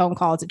toilet phone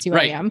calls at 2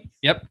 a.m.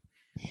 Yep.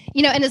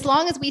 And as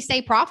long as we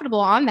stay profitable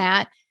on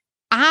that,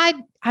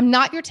 I'm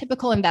not your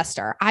typical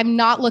investor. I'm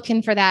not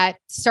looking for that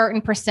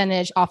certain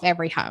percentage off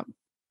every home.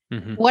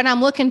 What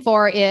I'm looking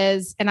for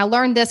is, and I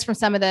learned this from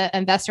some of the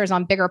investors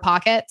on Bigger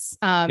Pockets.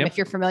 If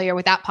you're familiar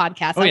with that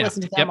podcast, I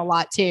listen to them a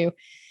lot too.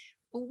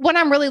 What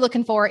I'm really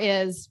looking for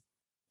is,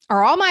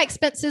 are all my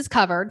expenses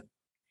covered?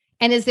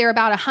 And is there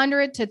about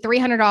 $100 to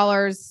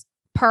 $300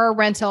 per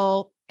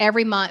rental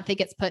every month that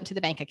gets put into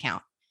the bank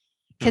account?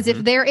 Because if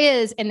there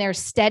is, and there's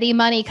steady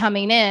money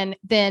coming in,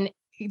 then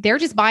they're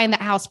just buying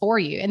that house for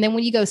you. And then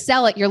when you go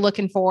sell it, you're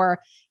looking for,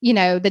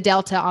 the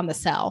delta on the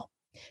sell.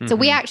 So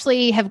we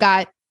actually have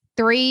got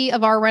 3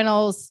 of our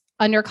rentals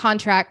under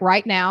contract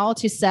right now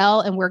to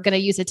sell, and we're going to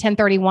use a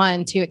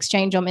 1031 to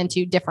exchange them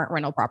into different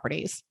rental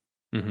properties.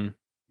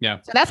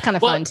 Yeah. So that's kind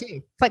of fun too.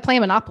 It's like playing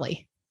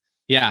Monopoly.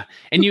 Yeah.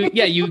 And you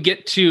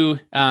get to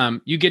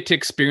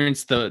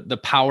experience the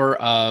power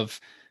of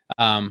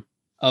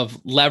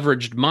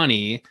leveraged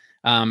money,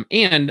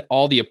 and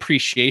all the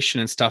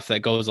appreciation and stuff that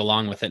goes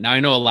along with it. Now, I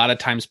know a lot of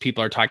times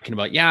people are talking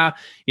about,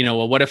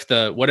 well,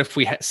 what if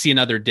we see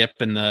another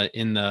dip in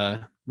the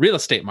real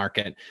estate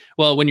market?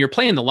 Well, when you're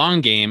playing the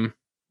long game,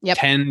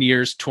 10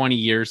 years, 20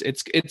 years,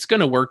 it's going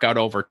to work out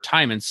over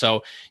time. And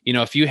so,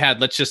 if you had,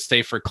 let's just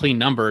say for clean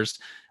numbers,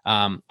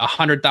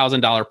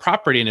 $100,000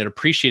 property and it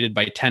appreciated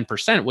by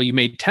 10%, well, you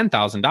made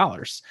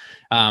 $10,000.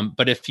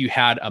 But if you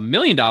had $1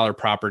 million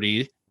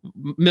property,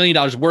 $1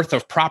 million worth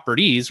of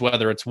properties,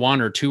 whether it's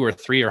 1 or 2 or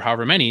 3 or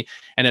however many,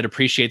 and it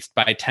appreciates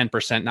by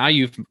 10%, now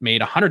you've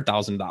made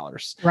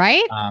 $100,000.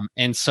 Right.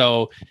 And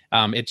so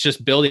it's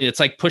just building,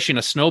 it's like pushing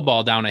a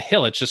snowball down a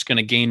hill. It's just going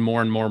to gain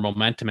more and more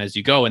momentum as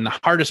you go. And the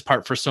hardest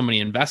part for so many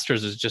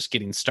investors is just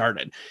getting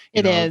started.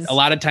 It is. A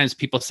lot of times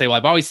people say, well,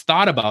 I've always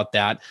thought about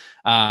that.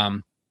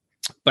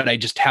 But I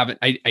just haven't,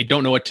 I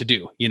don't know what to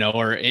do,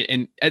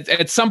 and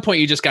at some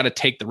point you just got to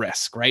take the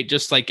risk, right?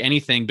 Just like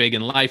anything big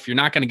in life, you're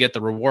not going to get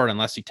the reward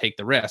unless you take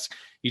the risk.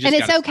 And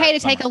it's okay to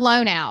take a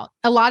loan out.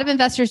 A lot of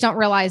investors don't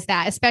realize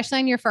that, especially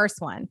on your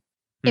first one.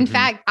 In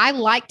fact, I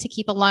like to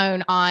keep a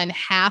loan on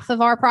half of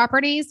our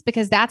properties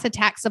because that's a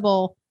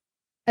taxable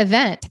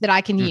event that I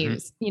can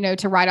use,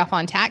 to write off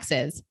on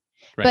taxes.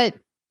 Right.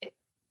 But,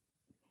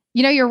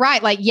 you're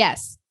right. Like,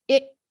 yes,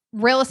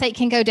 real estate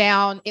can go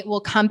down. It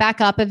will come back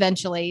up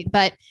eventually.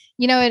 But,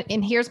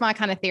 and here's my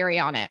kind of theory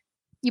on it.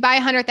 You buy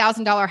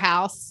 $100,000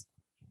 house.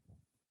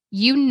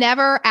 You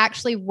never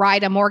actually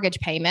write a mortgage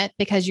payment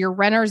because your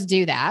renters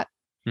do that.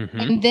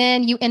 And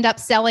then you end up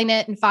selling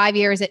it in 5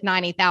 years at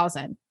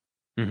 $90,000.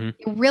 You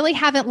really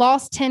haven't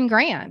lost 10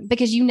 grand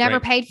because you never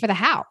paid for the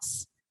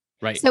house.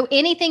 Right. So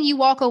anything you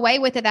walk away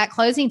with at that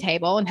closing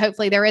table, and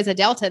hopefully there is a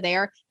delta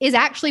there, is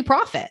actually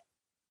profit.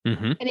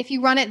 And if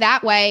you run it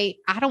that way,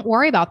 I don't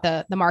worry about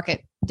the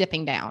market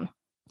dipping down.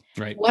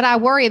 Right. What I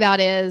worry about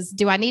is,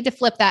 do I need to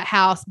flip that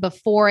house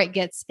before it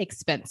gets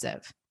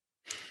expensive?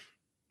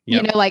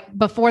 Like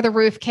before the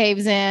roof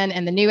caves in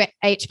and the new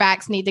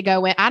HVACs need to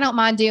go in. I don't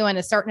mind doing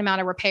a certain amount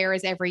of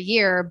repairs every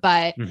year,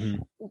 but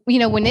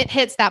when it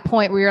hits that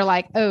point where you're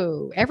like,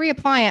 oh, every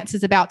appliance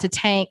is about to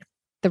tank,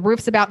 the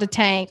roof's about to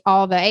tank,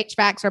 all the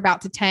HVACs are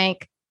about to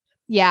tank.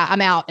 Yeah,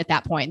 I'm out at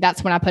that point.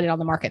 That's when I put it on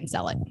the market and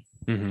sell it.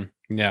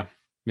 Yeah.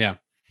 Yeah.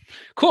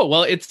 Cool.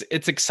 Well, it's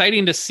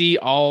exciting to see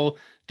all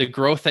the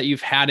growth that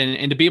you've had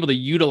and to be able to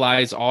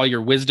utilize all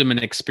your wisdom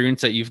and experience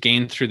that you've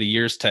gained through the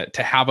years to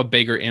have a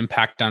bigger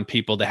impact on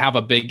people, to have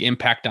a big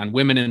impact on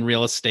women in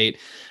real estate.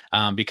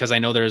 Because I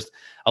know there's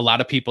a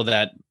lot of people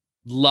that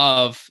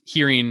love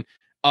hearing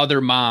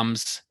other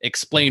moms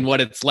explain what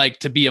it's like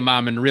to be a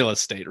mom in real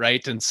estate.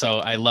 Right. And so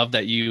I love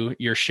that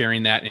you're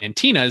sharing that. And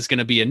Tina is going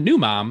to be a new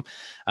mom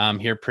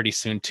here pretty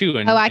soon too.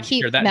 And I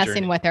keep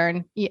messing with her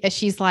and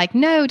she's like,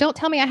 no, don't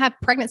tell me I have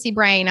pregnancy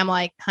brain. I'm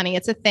like, honey,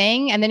 it's a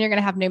thing. And then you're going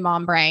to have new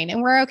mom brain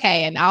and we're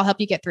okay. And I'll help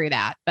you get through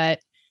that.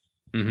 But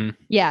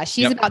Yeah,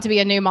 she's about to be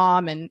a new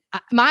mom, and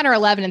mine are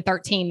 11 and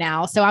 13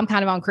 now. So I'm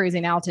kind of on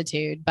cruising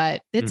altitude,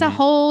 but it's a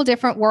whole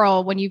different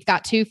world when you've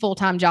got two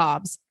full-time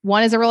jobs.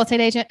 One is a real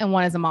estate agent and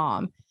one is a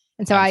mom.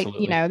 And so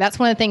that's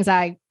one of the things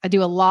I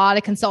do a lot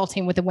of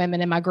consulting with the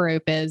women in my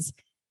group is,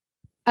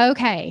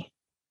 okay,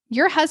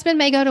 your husband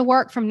may go to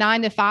work from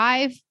 9 to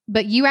 5,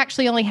 but you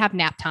actually only have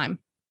nap time.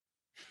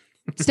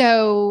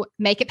 So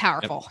make it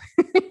powerful.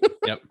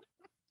 Yep.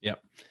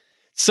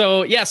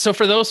 So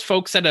for those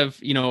folks that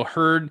have,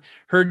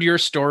 heard your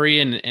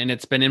story and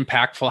it's been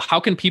impactful, how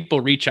can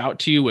people reach out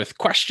to you with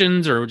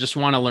questions or just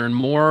want to learn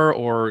more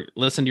or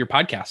listen to your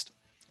podcast?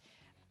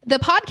 The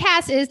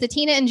podcast is the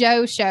Tina and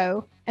Joe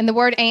Show. And the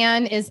word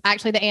 "and" is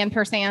actually the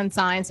ampersand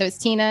sign. So it's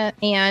Tina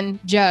and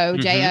Joe,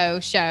 J-O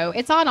Show.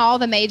 It's on all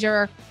the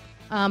major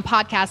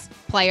podcast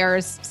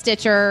players,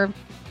 Stitcher,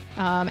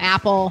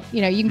 Apple.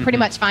 You can pretty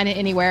much find it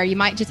anywhere. You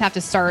might just have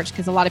to search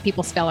because a lot of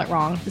people spell it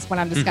wrong, is what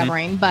I'm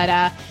discovering.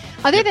 But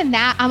other than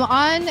that, I'm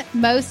on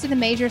most of the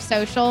major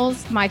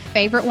socials. My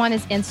favorite one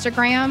is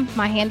Instagram.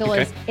 My handle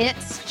is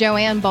It's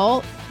Joanne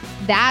Bolt.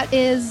 That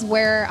is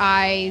where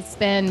I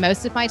spend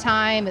most of my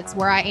time. It's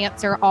where I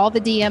answer all the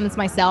DMs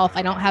myself.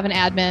 I don't have an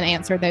admin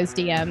answer those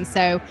DMs.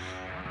 So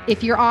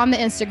if you're on the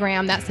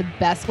Instagram, that's the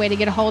best way to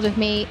get a hold of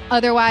me.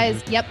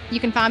 Otherwise, you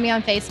can find me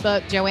on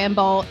Facebook, Joanne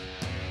Bolt.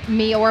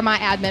 Me or my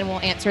admin will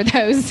answer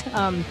those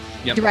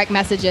direct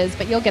messages,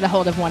 but you'll get a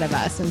hold of one of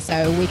us. And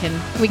so we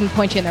can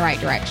point you in the right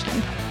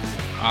direction.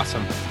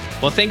 Awesome.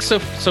 Well, thanks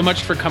so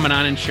much for coming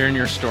on and sharing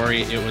your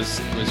story. It was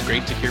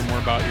great to hear more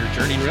about your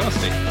journey in real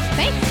estate.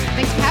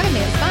 Thanks for having me.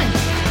 It was fun.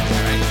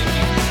 All right.